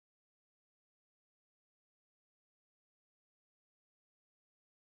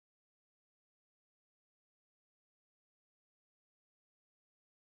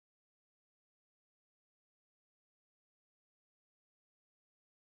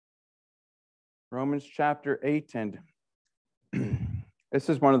Romans chapter 8, and this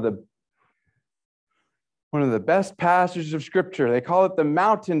is one of the best passages of Scripture. They call it the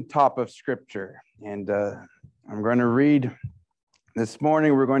mountaintop of Scripture. And I'm going to read this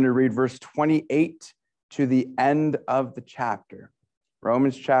morning, we're going to read verse 28 to the end of the chapter.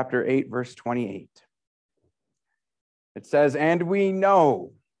 Romans chapter 8, verse 28. It says, "And we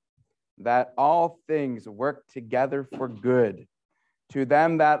know that all things work together for good to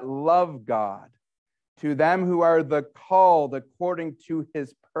them that love God, to them who are the called according to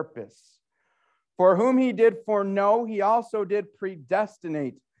his purpose. For whom he did foreknow, he also did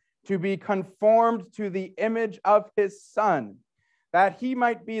predestinate to be conformed to the image of his Son, that he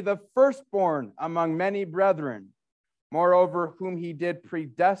might be the firstborn among many brethren. Moreover, whom he did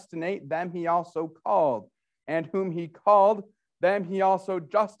predestinate, them he also called. And whom he called, them he also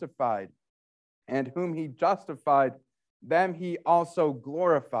justified. And whom he justified, them he also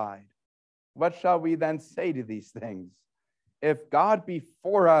glorified. What shall we then say to these things? If God be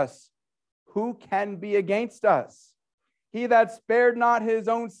for us, who can be against us? He that spared not his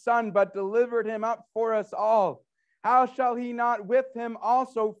own Son, but delivered him up for us all, how shall he not with him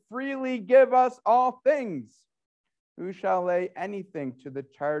also freely give us all things? Who shall lay anything to the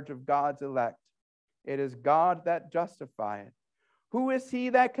charge of God's elect? It is God that justifieth. Who is he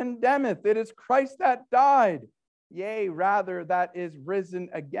that condemneth? It is Christ that died, yea, rather that is risen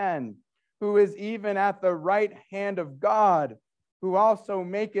again, who is even at the right hand of God, who also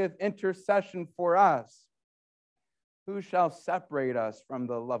maketh intercession for us. Who shall separate us from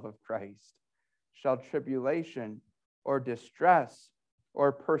the love of Christ? Shall tribulation, or distress,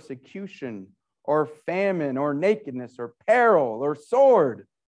 or persecution, or famine, or nakedness, or peril, or sword?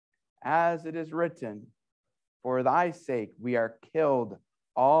 As it is written, for thy sake we are killed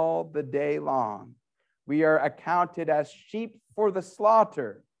all the day long. We are accounted as sheep for the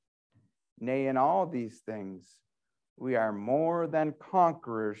slaughter. Nay, in all these things, we are more than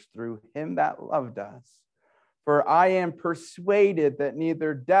conquerors through him that loved us. For I am persuaded that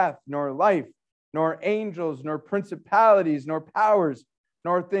neither death, nor life, nor angels, nor principalities, nor powers,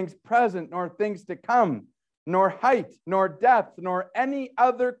 nor things present, nor things to come, nor height, nor depth, nor any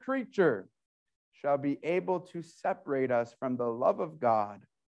other creature shall be able to separate us from the love of God,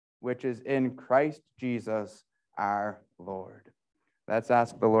 which is in Christ Jesus our Lord." Let's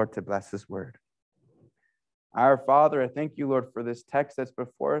ask the Lord to bless his word. Our Father, I thank you, Lord, for this text that's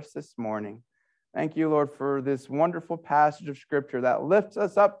before us this morning. Thank you, Lord, for this wonderful passage of Scripture that lifts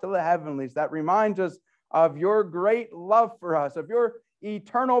us up to the heavenlies, that reminds us of your great love for us, of your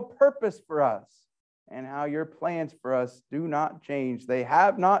eternal purpose for us, and how your plans for us do not change. They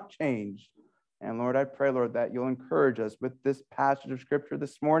have not changed. And Lord, I pray, Lord, that you'll encourage us with this passage of Scripture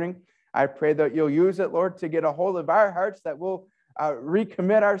this morning. I pray that you'll use it, Lord, to get a hold of our hearts, that we'll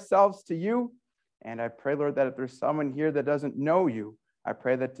recommit ourselves to you. And I pray, Lord, that if there's someone here that doesn't know you, I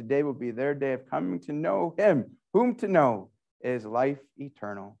pray that today will be their day of coming to know him, whom to know is life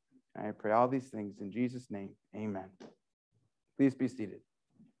eternal. And I pray all these things in Jesus' name. Amen. Please be seated.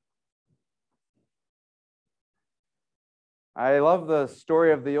 I love the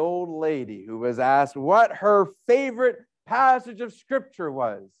story of the old lady who was asked what her favorite passage of Scripture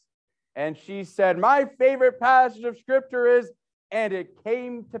was. And she said, "My favorite passage of Scripture is, and it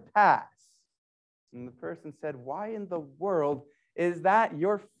came to pass." And the person said, "Why in the world is that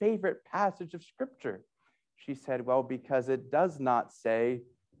your favorite passage of Scripture?" She said, "Well, because it does not say,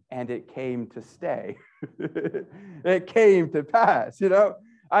 and it came to stay." It came to pass, you know.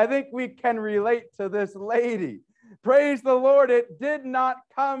 I think we can relate to this lady. Praise the Lord, it did not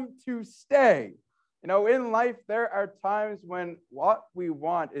come to stay. You know, in life, there are times when what we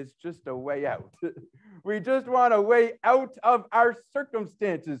want is just a way out. We just want a way out of our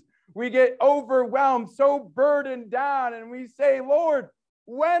circumstances. We get overwhelmed, so burdened down, and we say, "Lord,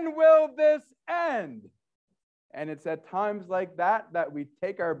 when will this end?" And it's at times like that that we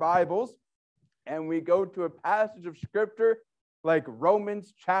take our Bibles and we go to a passage of Scripture like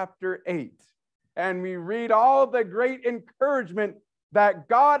Romans chapter 8. And we read all the great encouragement that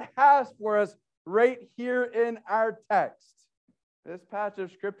God has for us right here in our text. This passage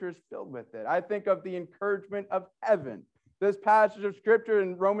of Scripture is filled with it. I think of the encouragement of heaven. This passage of Scripture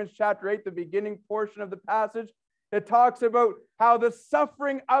in Romans chapter 8, the beginning portion of the passage, it talks about how the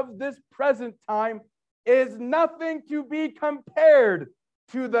suffering of this present time is nothing to be compared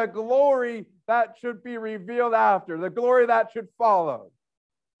to the glory that should be revealed after, the glory that should follow.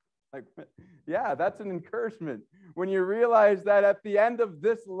 Like, yeah, that's an encouragement when you realize that at the end of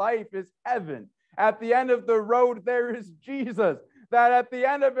this life is heaven. At the end of the road, there is Jesus. That at the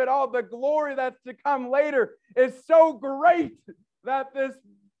end of it all, the glory that's to come later is so great that this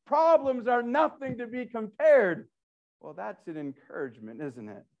problems are nothing to be compared. Well, that's an encouragement, isn't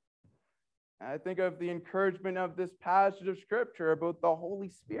it? I think of the encouragement of this passage of Scripture about the Holy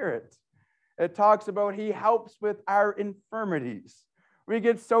Spirit. It talks about he helps with our infirmities. We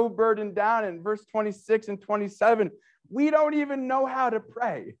get so burdened down in verse 26 and 27, we don't even know how to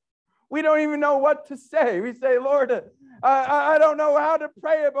pray. We don't even know what to say. We say, Lord, I don't know how to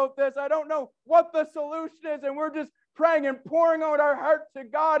pray about this. I don't know what the solution is. And we're just praying and pouring out our heart to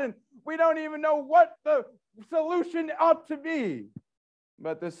God. And we don't even know what the solution ought to be.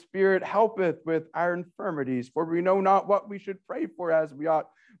 But the Spirit helpeth with our infirmities, for we know not what we should pray for as we ought.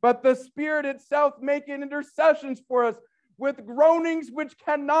 But the Spirit itself maketh intercessions for us with groanings which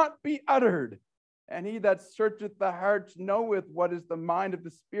cannot be uttered. And he that searcheth the hearts knoweth what is the mind of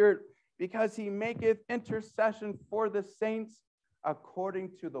the Spirit, because he maketh intercession for the saints according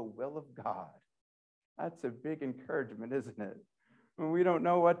to the will of God. That's a big encouragement, isn't it? When we don't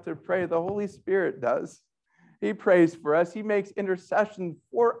know what to pray, the Holy Spirit does. He prays for us. He makes intercession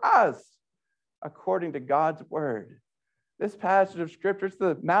for us according to God's word. This passage of Scripture, it's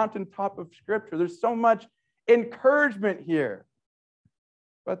the mountaintop of Scripture. There's so much encouragement here.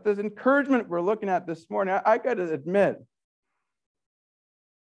 But this encouragement we're looking at this morning, I got to admit,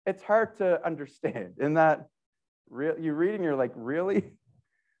 it's hard to understand in that you read and you're like, really?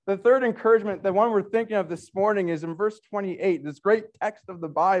 The third encouragement, the one we're thinking of this morning, is in verse 28, this great text of the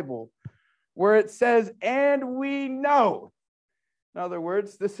Bible, where it says, and we know. In other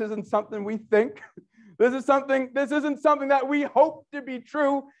words, this isn't something we think. This isn't something that we hope to be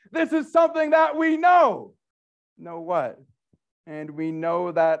true. This is something that we know. Know what? And we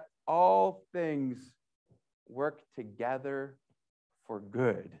know that all things work together for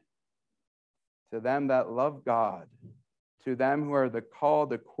good to them that love God, to them who are the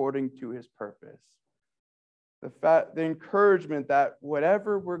called according to his purpose. The encouragement that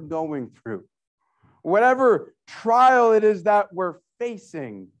whatever we're going through, whatever trial it is that we're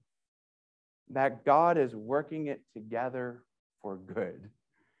facing, that God is working it together for good.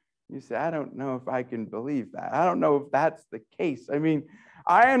 You say, I don't know if I can believe that. I don't know if that's the case. I mean,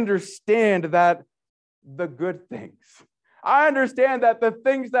 I understand that the good things, I understand that the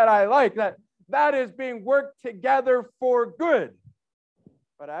things that I like, that is being worked together for good.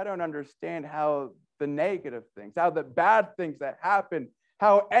 But I don't understand how the negative things, how the bad things that happen,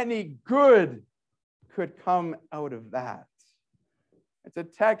 how any good could come out of that. It's a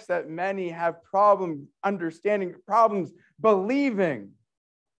text that many have problems understanding, problems believing.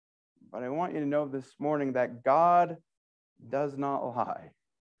 But I want you to know this morning that God does not lie.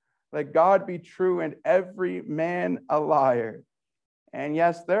 Let God be true and every man a liar. And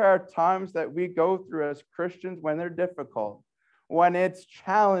yes, there are times that we go through as Christians when they're difficult, when it's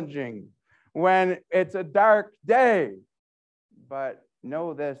challenging, when it's a dark day. But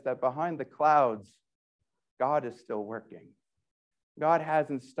know this, that behind the clouds, God is still working. God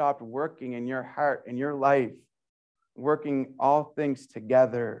hasn't stopped working in your heart, in your life, working all things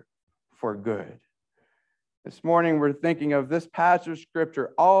together for good. This morning, we're thinking of this passage of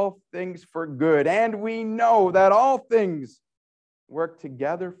Scripture, all things for good. And we know that all things work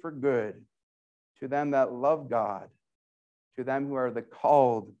together for good to them that love God, to them who are the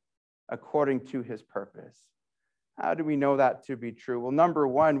called according to his purpose. How do we know that to be true? Well, number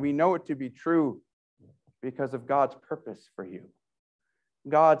one, we know it to be true because of God's purpose for you.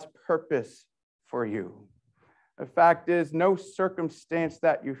 God's purpose for you. The fact is, no circumstance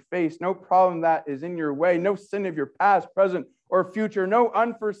that you face, no problem that is in your way, no sin of your past, present, or future, no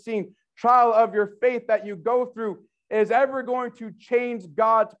unforeseen trial of your faith that you go through is ever going to change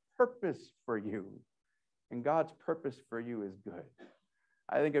God's purpose for you. And God's purpose for you is good.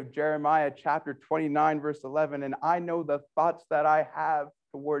 I think of Jeremiah chapter 29, verse 11, and I know the thoughts that I have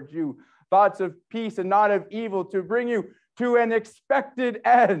towards you, thoughts of peace and not of evil, to bring you to an expected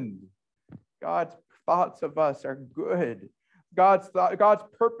end. God's thoughts of us are good. God's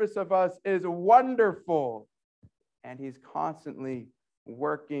purpose of us is wonderful. And he's constantly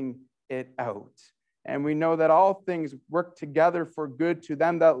working it out. And we know that all things work together for good to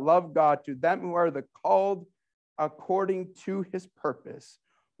them that love God, to them who are the called according to his purpose.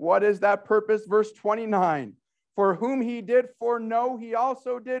 What is that purpose? Verse 29, for whom he did foreknow, he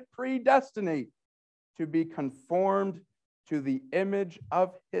also did predestinate to be conformed to the image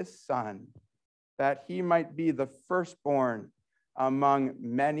of his Son, that he might be the firstborn among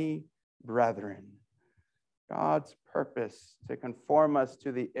many brethren. God's purpose to conform us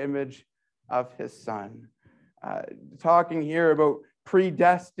to the image of his Son. Talking here about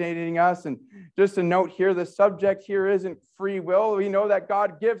predestinating us, and just a note here, the subject here isn't free will. We know that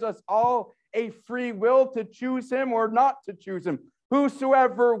God gives us all a free will to choose him or not to choose him.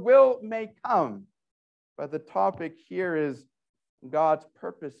 whosoever will may come. But the topic here is God's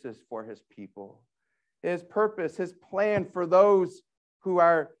purposes for his people. His purpose, his plan for those who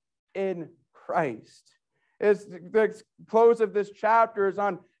are in Christ. The close of this chapter is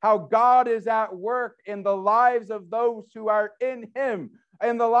on how God is at work in the lives of those who are in him,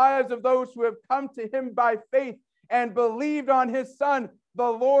 in the lives of those who have come to him by faith and believed on his Son, the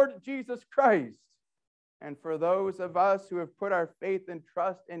Lord Jesus Christ. And for those of us who have put our faith and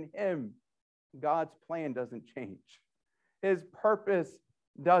trust in him, God's plan doesn't change. His purpose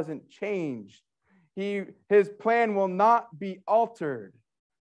doesn't change. His plan will not be altered.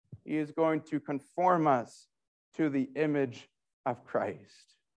 He is going to conform us to the image of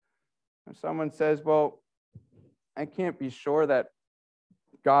Christ. If someone says, well, I can't be sure that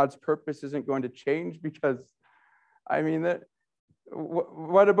God's purpose isn't going to change because,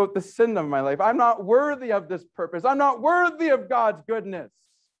 what about the sin of my life? I'm not worthy of this purpose. I'm not worthy of God's goodness.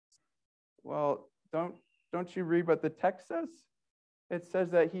 Well, don't you read what the text says? It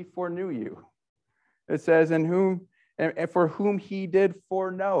says that he foreknew you. It says, and for whom he did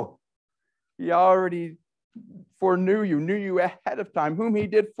foreknow. He already foreknew you, knew you ahead of time. Whom he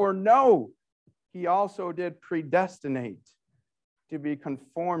did foreknow, he also did predestinate to be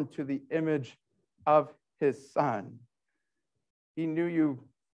conformed to the image of his Son. He knew you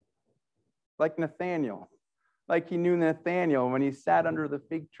like Nathaniel, like he knew Nathaniel when he sat under the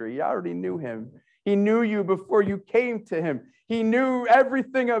fig tree. He already knew him. He knew you before you came to him. He knew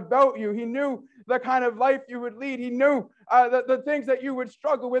everything about you. He knew the kind of life you would lead. He knew the things that you would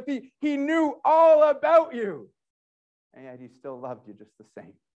struggle with. He knew all about you. And yet he still loved you just the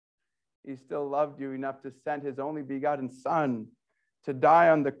same. He still loved you enough to send his only begotten Son to die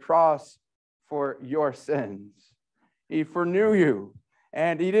on the cross for your sins. He foreknew you.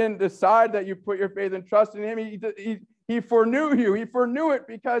 And he didn't decide that you put your faith and trust in him. He foreknew you. He foreknew it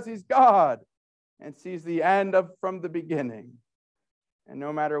because he's God and sees the end from the beginning. And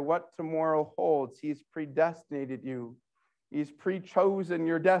no matter what tomorrow holds, he's predestinated you. He's pre-chosen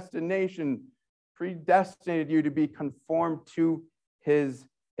your destination, predestinated you to be conformed to his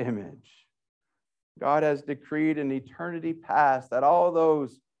image. God has decreed in eternity past that all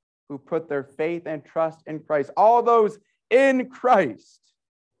those who put their faith and trust in Christ, all those in Christ,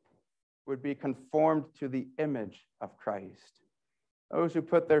 would be conformed to the image of Christ. Those who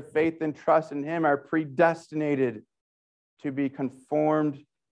put their faith and trust in him are predestinated to be conformed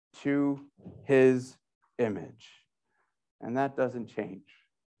to his image. And that doesn't change.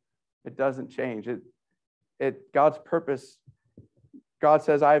 It doesn't change. God's purpose, God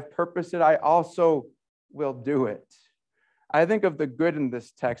says, I have purposed it, I also will do it. I think of the good in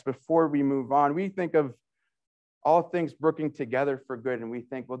this text before we move on. We think of all things working together for good, and we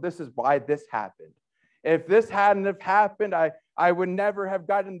think, well, this is why this happened. If this hadn't have happened, I would never have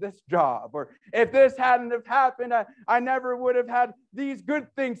gotten this job. Or if this hadn't have happened, I never would have had these good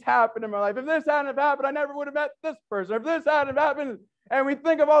things happen in my life. If this hadn't have happened, I never would have met this person. If this hadn't have happened, and we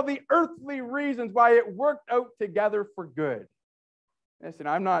think of all the earthly reasons why it worked out together for good. Listen,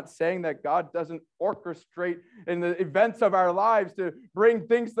 I'm not saying that God doesn't orchestrate in the events of our lives to bring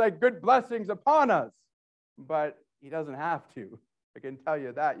things like good blessings upon us, but he doesn't have to. I can tell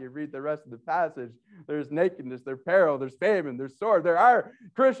you that. You read the rest of the passage, there's nakedness, there's peril, there's famine, there's sword. There are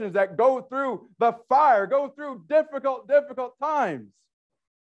Christians that go through the fire, go through difficult times.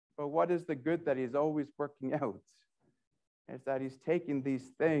 But what is the good that he's always working out? It's that he's taking these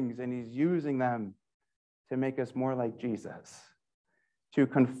things and he's using them to make us more like Jesus, to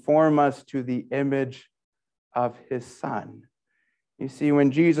conform us to the image of his Son. You see,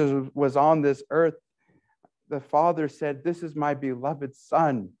 when Jesus was on this earth, the Father said, "This is my beloved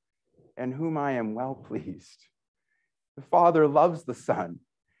Son, in whom I am well pleased." The Father loves the Son.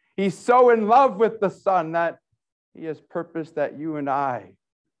 He's so in love with the Son that he has purposed that you and I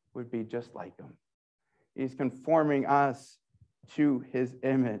would be just like him. He's conforming us to his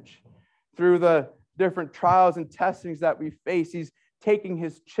image. Through the different trials and testings that we face, he's taking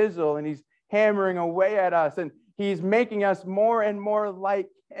his chisel and he's hammering away at us, and he's making us more and more like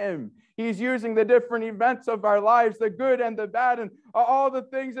him. He's using the different events of our lives, the good and the bad, and all the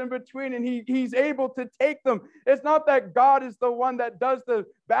things in between, and he's able to take them. It's not that God is the one that does the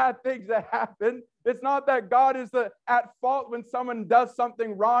bad things that happen. It's not that God is at fault when someone does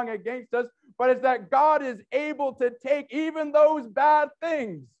something wrong against us, but it's that God is able to take even those bad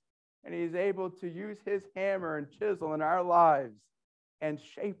things, and he's able to use his hammer and chisel in our lives and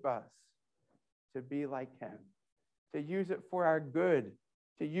shape us to be like him, to use it for our good,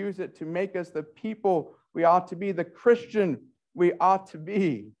 to use it to make us the people we ought to be, the Christian we ought to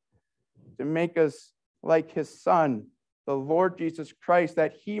be, to make us like his Son, the Lord Jesus Christ,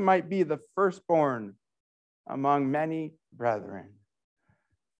 that he might be the firstborn among many brethren.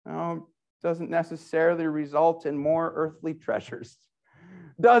 Now, doesn't necessarily result in more earthly treasures.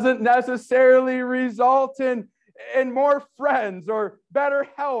 Doesn't necessarily result in more friends or better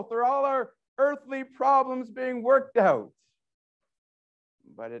health or all our earthly problems being worked out.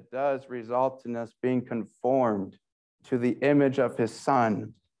 But it does result in us being conformed to the image of his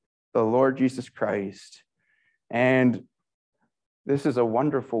Son, the Lord Jesus Christ. And this is a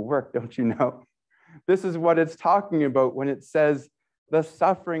wonderful work, don't you know? This is what it's talking about when it says the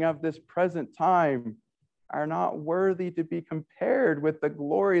suffering of this present time are not worthy to be compared with the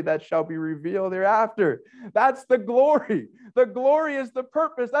glory that shall be revealed hereafter. That's the glory. The glory is the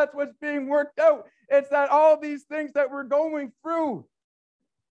purpose. That's what's being worked out. It's that all these things that we're going through,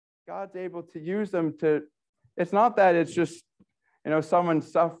 God's able to use them to, it's not that it's just, someone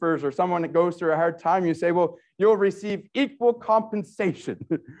suffers or someone that goes through a hard time. You say, well, you'll receive equal compensation.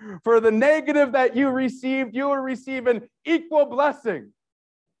 For the negative that you received, you will receive an equal blessing.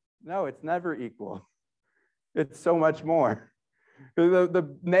 No, it's never equal. It's so much more.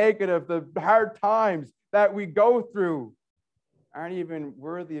 The negative, the hard times that we go through aren't even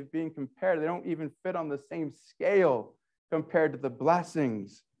worthy of being compared. They don't even fit on the same scale compared to the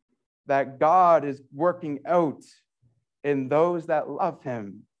blessings that God is working out in those that love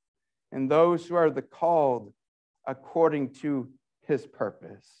him and those who are the called according to his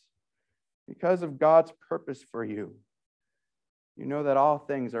purpose. Because of God's purpose for you, you know that all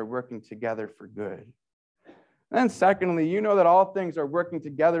things are working together for good. And secondly, you know that all things are working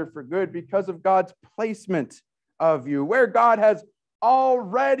together for good because of God's placement of you, where God has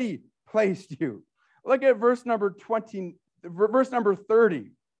already placed you. Look at verse number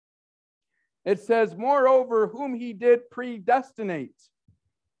 30. It says, moreover, whom he did predestinate,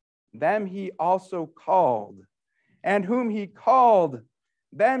 them he also called. And whom he called,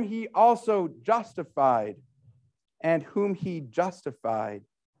 them he also justified. And whom he justified,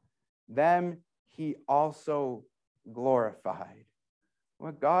 them he also glorified.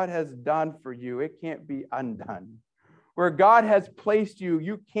 What God has done for you, it can't be undone. Where God has placed you,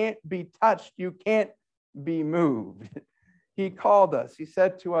 you can't be touched. You can't be moved. He called us. He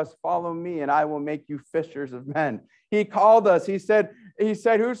said to us, follow me and I will make you fishers of men. He called us. He said,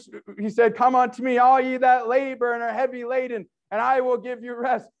 come unto me, all ye that labor and are heavy laden, and I will give you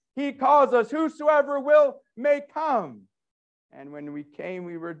rest. He calls us, whosoever will may come. And when we came,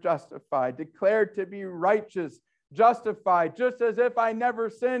 we were justified, declared to be righteous, justified, just as if I never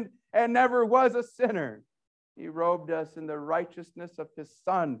sinned and never was a sinner. He robed us in the righteousness of his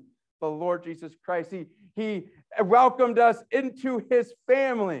Son, the Lord Jesus Christ. He welcomed us into his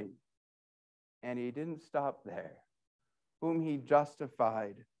family. And he didn't stop there. Whom he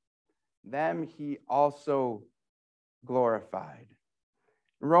justified, them he also glorified.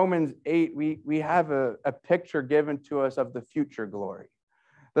 In Romans 8, we have a picture given to us of the future glory.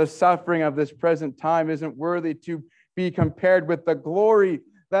 The suffering of this present time isn't worthy to be compared with the glory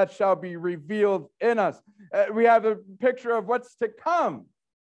that shall be revealed in us. We have a picture of what's to come.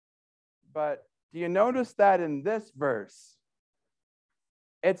 But do you notice that in this verse,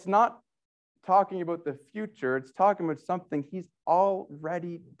 it's not talking about the future, it's talking about something he's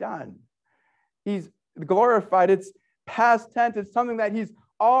already done. He's glorified, it's past tense, it's something that he's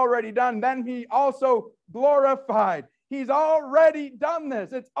already done. Then he also glorified. He's already done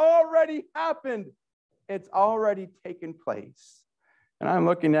this. It's already happened. It's already taken place. And I'm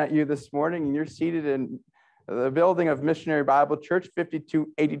looking at you this morning, and you're seated in the building of Missionary Bible Church,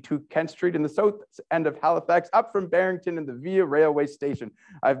 5282 Kent Street in the south end of Halifax, up from Barrington and the Via Railway Station.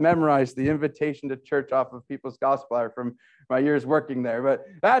 I've memorized the invitation to church off of People's Gospel Hour from my years working there, but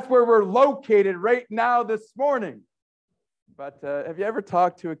that's where we're located right now this morning. But have you ever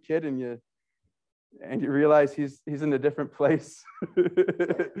talked to a kid and you realize he's in a different place?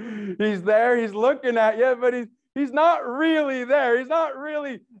 He's there, he's looking at you, but he's not really there. He's not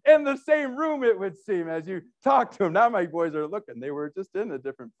really in the same room, it would seem, as you talk to him. Now my boys are looking. They were just in a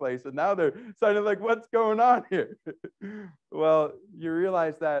different place, and now they're starting to like, what's going on here? Well, you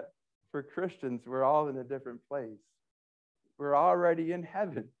realize that for Christians, we're all in a different place. We're already in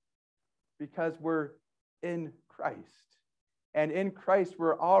heaven because we're in Christ. And in Christ,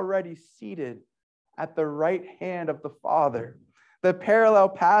 we're already seated at the right hand of the Father. The parallel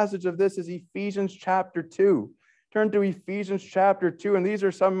passage of this is Ephesians chapter 2. Turn to Ephesians chapter 2, and these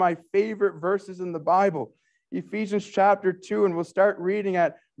are some of my favorite verses in the Bible. Ephesians chapter 2, and we'll start reading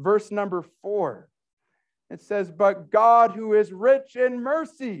at verse number 4. It says, but God, who is rich in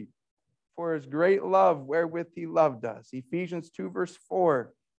mercy, for his great love wherewith he loved us. Ephesians 2, verse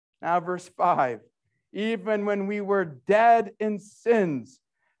 4. Now verse 5. even when we were dead in sins,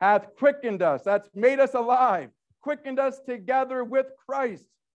 hath quickened us, that's made us alive, quickened us together with Christ.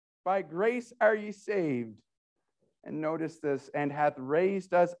 By grace are ye saved. And notice this, and hath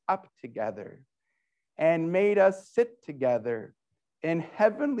raised us up together and made us sit together in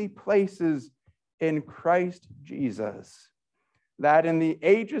heavenly places in Christ Jesus, that in the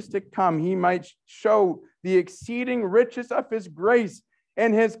ages to come he might show the exceeding riches of his grace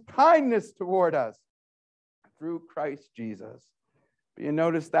and his kindness toward us through Christ Jesus. But you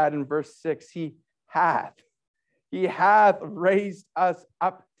notice that in verse 6, he hath raised us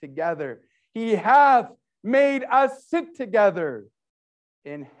up together. He hath made us sit together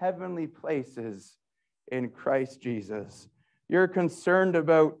in heavenly places in Christ Jesus. You're concerned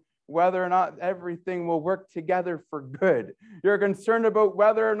about whether or not everything will work together for good. You're concerned about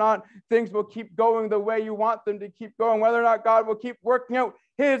whether or not things will keep going the way you want them to keep going, whether or not God will keep working out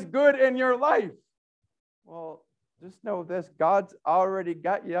his good in your life. Well, just know this, God's already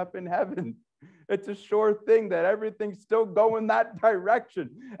got you up in heaven. It's a sure thing that everything's still going that direction.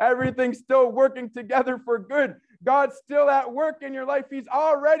 Everything's still working together for good. God's still at work in your life. He's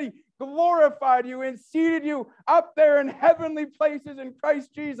already glorified you and seated you up there in heavenly places in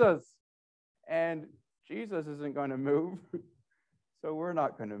Christ Jesus. And Jesus isn't going to move, so we're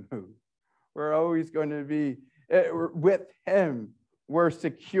not going to move. We're always going to be with him. We're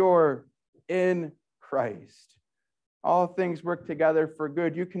secure in Christ. All things work together for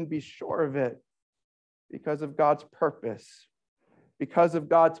good. You can be sure of it because of God's purpose, because of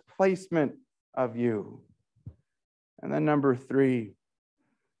God's placement of you. And then number 3,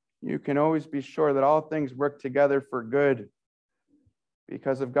 you can always be sure that all things work together for good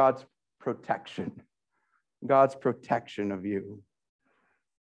because of God's protection of you.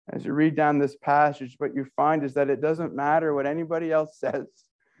 As you read down this passage, what you find is that it doesn't matter what anybody else says.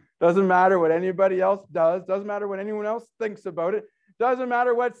 Doesn't matter what anybody else does. Doesn't matter what anyone else thinks about it. Doesn't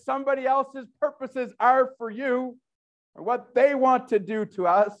matter what somebody else's purposes are for you or what they want to do to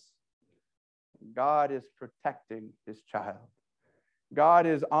us. God is protecting his child. God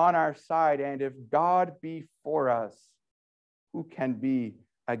is on our side, and if God be for us, who can be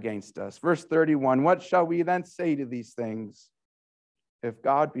against us? Verse 31, what shall we then say to these things? If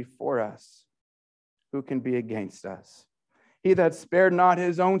God be for us, who can be against us? He that spared not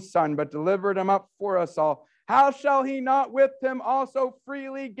his own son, but delivered him up for us all, how shall he not with him also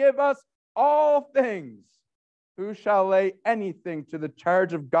freely give us all things? Who shall lay anything to the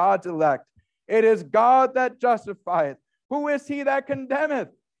charge of God's elect? It is God that justifieth. Who is he that condemneth?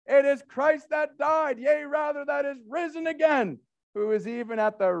 It is Christ that died, yea, rather that is risen again, who is even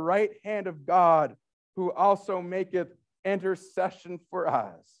at the right hand of God, who also maketh intercession for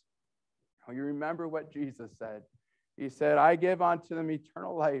us. Oh, you remember what Jesus said. He said, I give unto them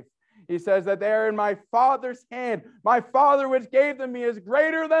eternal life. He says that they are in my Father's hand. My Father which gave them me is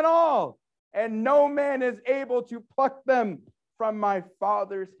greater than all, and no man is able to pluck them from my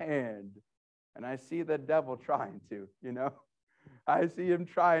Father's hand. And I see the devil trying to, I see him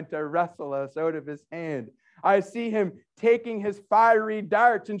trying to wrestle us out of his hand. I see him taking his fiery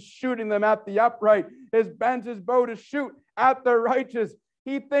darts and shooting them at the upright. His bends his bow to shoot at the righteous.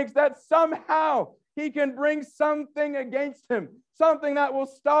 He thinks that somehow he can bring something against him, something that will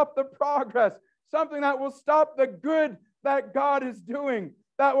stop the progress, something that will stop the good that God is doing,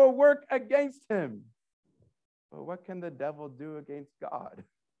 that will work against him. But what can the devil do against God?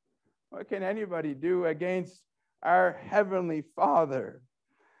 What can anybody do against our Heavenly Father?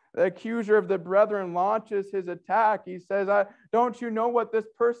 The accuser of the brethren launches his attack. He says, don't you know what this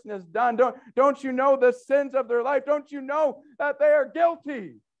person has done? Don't you know the sins of their life? Don't you know that they are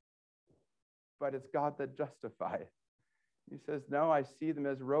guilty? But it's God that justifies. He says, no, I see them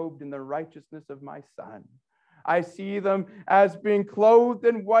as robed in the righteousness of my Son. I see them as being clothed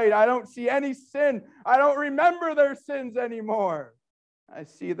in white. I don't see any sin. I don't remember their sins anymore. I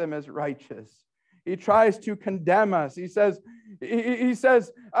see them as righteous. He tries to condemn us. He says,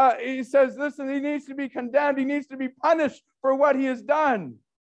 listen, he needs to be condemned. He needs to be punished for what he has done.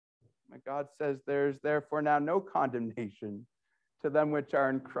 But God says, there's therefore now no condemnation to them which are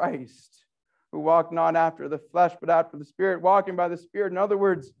in Christ, who walk not after the flesh, but after the Spirit, walking by the Spirit. In other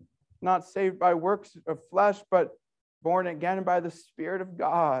words, not saved by works of flesh, but born again by the Spirit of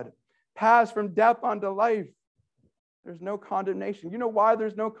God, passed from death unto life. There's no condemnation. You know why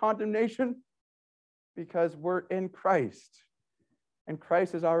there's no condemnation? Because we're in Christ. And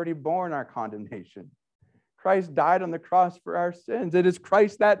Christ has already borne our condemnation. Christ died on the cross for our sins. It is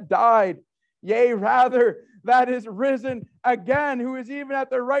Christ that died, yea, rather, that is risen again, who is even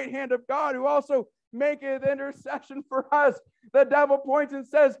at the right hand of God, who also maketh intercession for us. The devil points and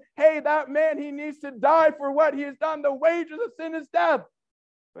says, hey, that man, he needs to die for what he has done. The wages of sin is death.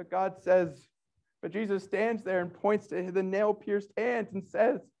 But God says, but Jesus stands there and points to the nail-pierced hands and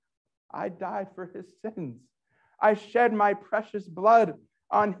says, I died for his sins. I shed my precious blood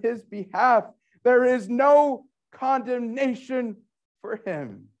on his behalf. There is no condemnation for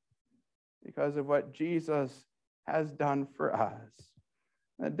him because of what Jesus has done for us.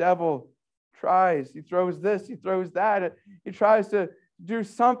 The devil tries, he throws this, he throws that. He tries to do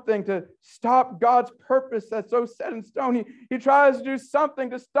something to stop God's purpose that's so set in stone. He tries to do something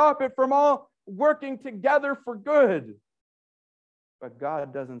to stop it from all working together for good. But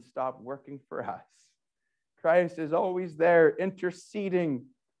God doesn't stop working for us. Christ is always there interceding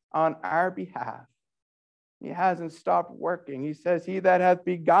on our behalf. He hasn't stopped working. He says, he that hath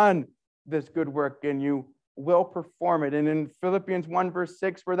begun this good work in you will perform it. And in Philippians 1 verse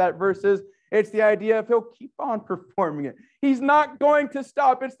 6, where that verse is, it's the idea of he'll keep on performing it. He's not going to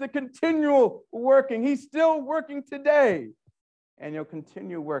stop. It's the continual working. He's still working today. And he'll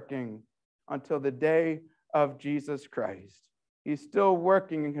continue working until the day of Jesus Christ. He's still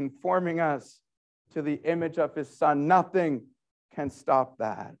working and conforming us to the image of his Son. Nothing can stop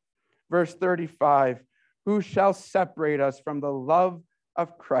that. Verse 35, who shall separate us from the love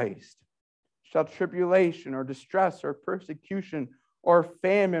of Christ? Shall tribulation or distress or persecution or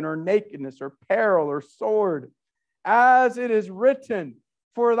famine or nakedness or peril or sword? As it is written,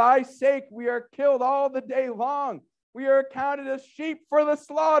 for thy sake we are killed all the day long. We are accounted as sheep for the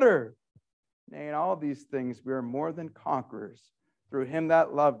slaughter. Nay, in all these things we are more than conquerors through him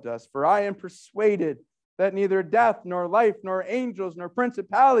that loved us. For I am persuaded that neither death, nor life, nor angels, nor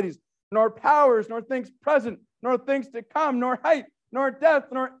principalities, nor powers, nor things present, nor things to come, nor height, nor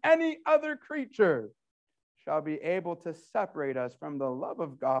depth, nor any other creature shall be able to separate us from the love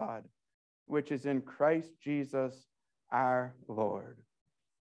of God, which is in Christ Jesus our Lord.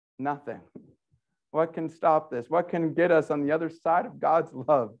 Nothing. What can stop this? What can get us on the other side of God's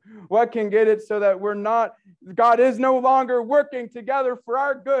love? What can get it so that God is no longer working together for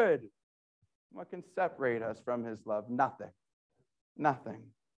our good? What can separate us from his love? Nothing. Nothing.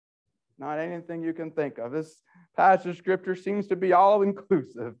 Not anything you can think of. This passage of scripture seems to be all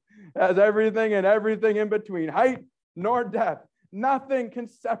inclusive. It has everything and everything in between, height nor depth. Nothing can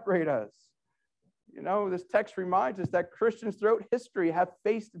separate us. You know, this text reminds us that Christians throughout history have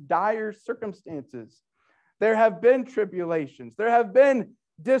faced dire circumstances. There have been tribulations. There have been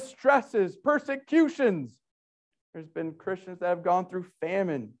distresses, persecutions. There's been Christians that have gone through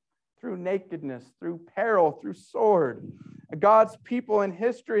famine, through nakedness, through peril, through sword. God's people in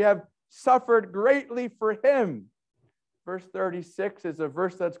history have suffered greatly for him. Verse 36 is a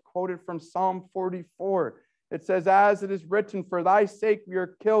verse that's quoted from Psalm 44. It says, as it is written, for thy sake we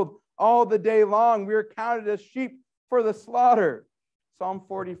are killed all the day long. We are counted as sheep for the slaughter. Psalm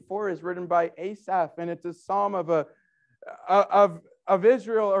 44 is written by Asaph, and it's a psalm of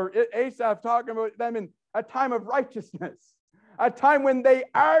Israel, or Asaph talking about them in a time of righteousness, a time when they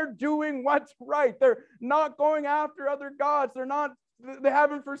are doing what's right. They're not going after other gods. They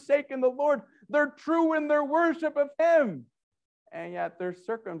haven't forsaken the Lord. They're true in their worship of him. And yet their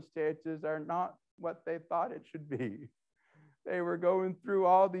circumstances are not what they thought it should be. They were going through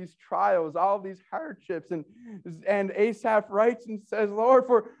all these trials, all these hardships. And Asaph writes and says, Lord,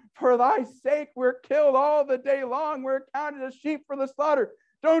 for thy sake we're killed all the day long. We're counted as sheep for the slaughter.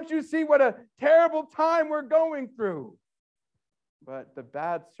 Don't you see what a terrible time we're going through? But the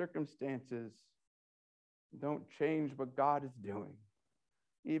bad circumstances don't change what God is doing.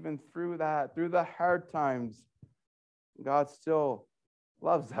 Even through that, through the hard times, God still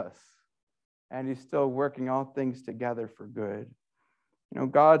loves us. And he's still working all things together for good. You know,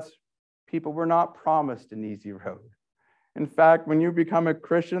 God's people were not promised an easy road. In fact, when you become a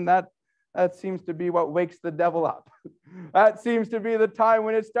Christian, that seems to be what wakes the devil up. That seems to be the time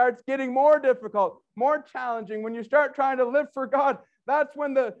when it starts getting more difficult, more challenging. When you start trying to live for God, that's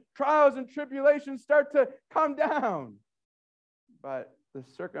when the trials and tribulations start to come down. But the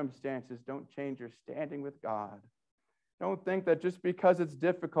circumstances don't change your standing with God. Don't think that just because it's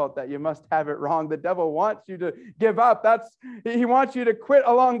difficult that you must have it wrong. The devil wants you to give up. He wants you to quit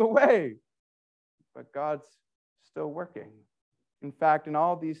along the way. But God's still working. In fact, in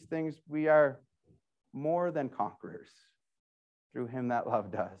all these things, we are more than conquerors through him that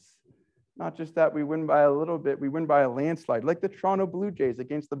loved us. Not just that we win by a little bit, we win by a landslide, like the Toronto Blue Jays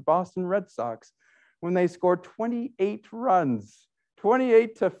against the Boston Red Sox when they scored 28 runs.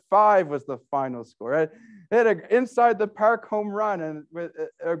 28-5 was the final score. They had an inside the park home run and with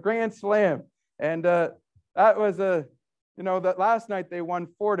a grand slam, and that was that last night they won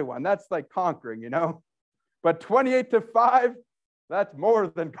 4-1. That's like conquering, But 28-5, that's more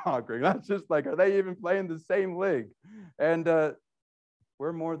than conquering. That's just like, are they even playing the same league? And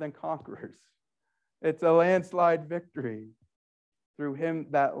we're more than conquerors. It's a landslide victory through him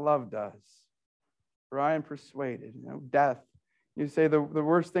that loved us. For I am persuaded, death. You say the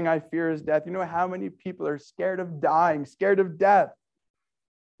worst thing I fear is death. You know how many people are scared of dying, scared of death?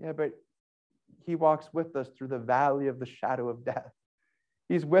 Yeah, but he walks with us through the valley of the shadow of death.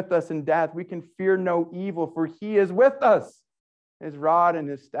 He's with us in death. We can fear no evil, for he is with us. His rod and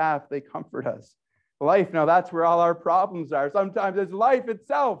his staff, they comfort us. Life, now that's where all our problems are. Sometimes it's life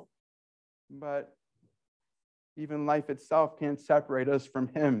itself. But even life itself can't separate us from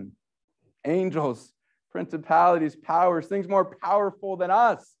him. Angels, principalities, powers, things more powerful than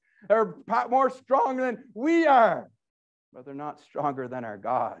us. They're more strong than we are. But they're not stronger than our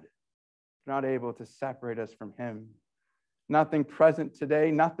God. They're not able to separate us from him. Nothing present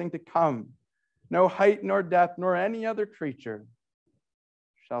today, nothing to come. No height nor depth nor any other creature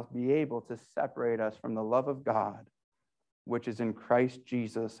shall be able to separate us from the love of God, which is in Christ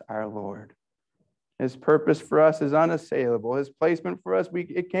Jesus our Lord. His purpose for us is unassailable. His placement for us, we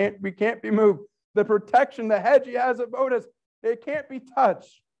can't be moved. The protection, the hedge he has about us, it can't be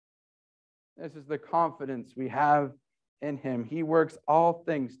touched. This is the confidence we have in him. He works all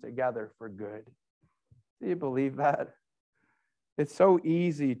things together for good. Do you believe that? It's so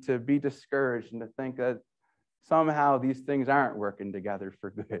easy to be discouraged and to think that somehow these things aren't working together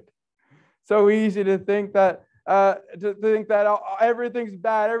for good. So easy to think that everything's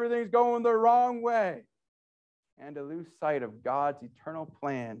bad, everything's going the wrong way, and to lose sight of God's eternal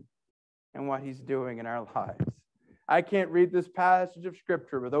plan and what he's doing in our lives. I can't read this passage of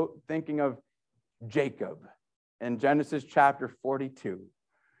scripture without thinking of Jacob in Genesis chapter 42.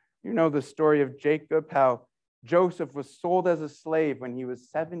 You know the story of Jacob, how Joseph was sold as a slave when he was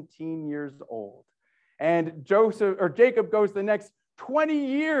 17 years old. And Jacob goes the next 20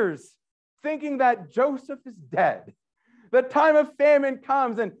 years thinking that Joseph is dead. The time of famine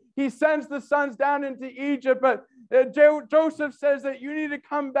comes and he sends the sons down into Egypt, but Joseph says that you need to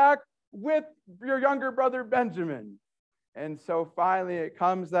come back with your younger brother Benjamin. And so finally it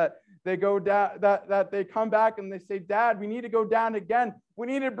comes that they go down, that they come back and they say, Dad, we need to go down again. We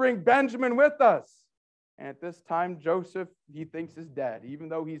need to bring Benjamin with us. And at this time, Joseph, he thinks is dead. Even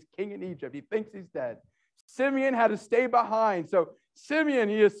though he's king in Egypt, he thinks he's dead. Simeon had to stay behind. So Simeon,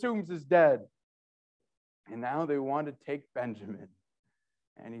 he assumes, is dead. And now they want to take Benjamin.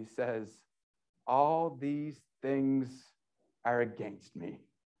 And he says, all these things are against me.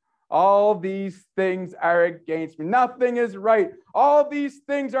 All these things are against me. Nothing is right. All these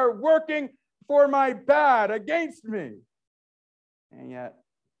things are working for my bad, against me. And yet,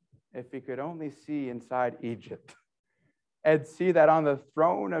 if he could only see inside Egypt and see that on the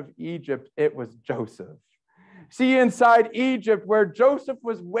throne of Egypt, it was Joseph. See inside Egypt where Joseph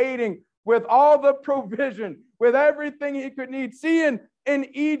was waiting with all the provision, with everything he could need. See in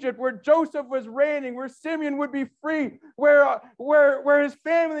Egypt where Joseph was reigning, where Simeon would be free, where his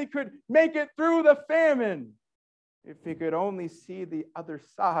family could make it through the famine. If he could only see the other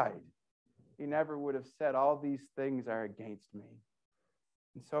side, he never would have said, all these things are against me.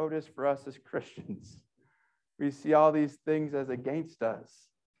 And so it is for us as Christians. We see all these things as against us.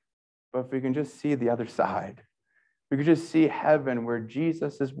 But if we can just see the other side, we can just see heaven where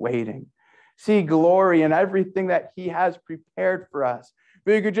Jesus is waiting, see glory in everything that he has prepared for us.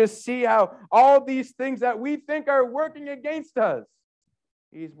 We could just see how all these things that we think are working against us,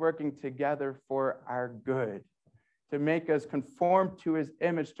 he's working together for our good, to make us conform to his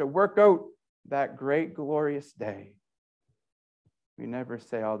image, to work out that great glorious day. We never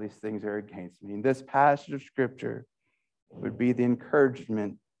say all these things are against me. And this passage of scripture would be the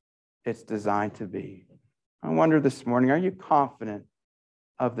encouragement it's designed to be. I wonder this morning, are you confident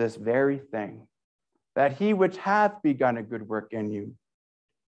of this very thing, that he which hath begun a good work in you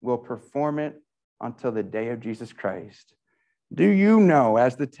will perform it until the day of Jesus Christ? Do you know,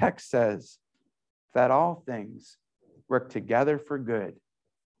 as the text says, that all things work together for good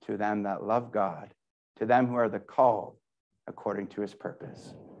to them that love God, to them who are the called according to his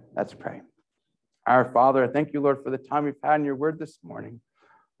purpose? Let's pray. Our Father, I thank you, Lord, for the time we've had in your word this morning.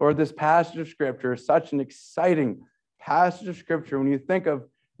 Lord, this passage of scripture is such an exciting passage of scripture when you think of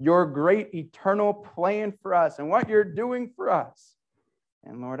your great eternal plan for us and what you're doing for us.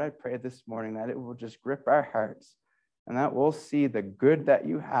 And Lord, I pray this morning that it will just grip our hearts and that we'll see the good that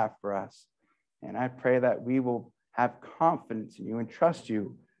you have for us. And I pray that we will have confidence in you and trust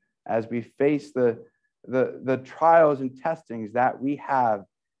you as we face the trials and testings that we have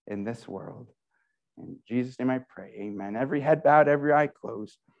in this world. In Jesus' name I pray, amen. Every head bowed, every eye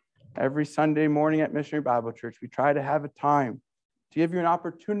closed. Every Sunday morning at Missionary Bible Church, we try to have a time to give you an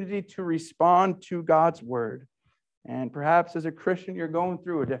opportunity to respond to God's word. And perhaps as a Christian, you're going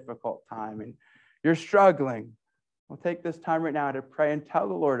through a difficult time and you're struggling. We'll take this time right now to pray and tell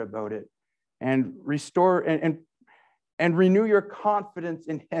the Lord about it and restore and renew your confidence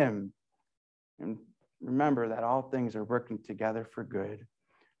in him. And remember that all things are working together for good.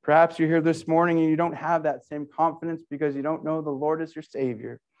 Perhaps you're here this morning and you don't have that same confidence because you don't know the Lord as your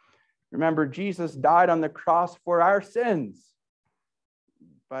Savior. Remember, Jesus died on the cross for our sins.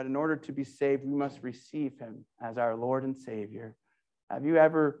 But in order to be saved, we must receive him as our Lord and Savior. Have you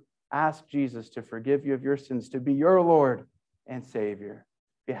ever asked Jesus to forgive you of your sins, to be your Lord and Savior?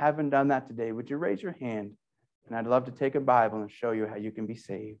 If you haven't done that today, would you raise your hand? And I'd love to take a Bible and show you how you can be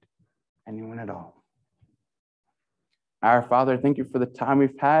saved. Anyone at all? Our Father, thank you for the time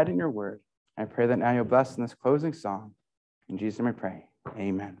we've had in your word. I pray that now you'll bless in this closing song. In Jesus' name I pray.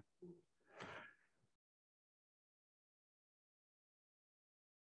 Amen.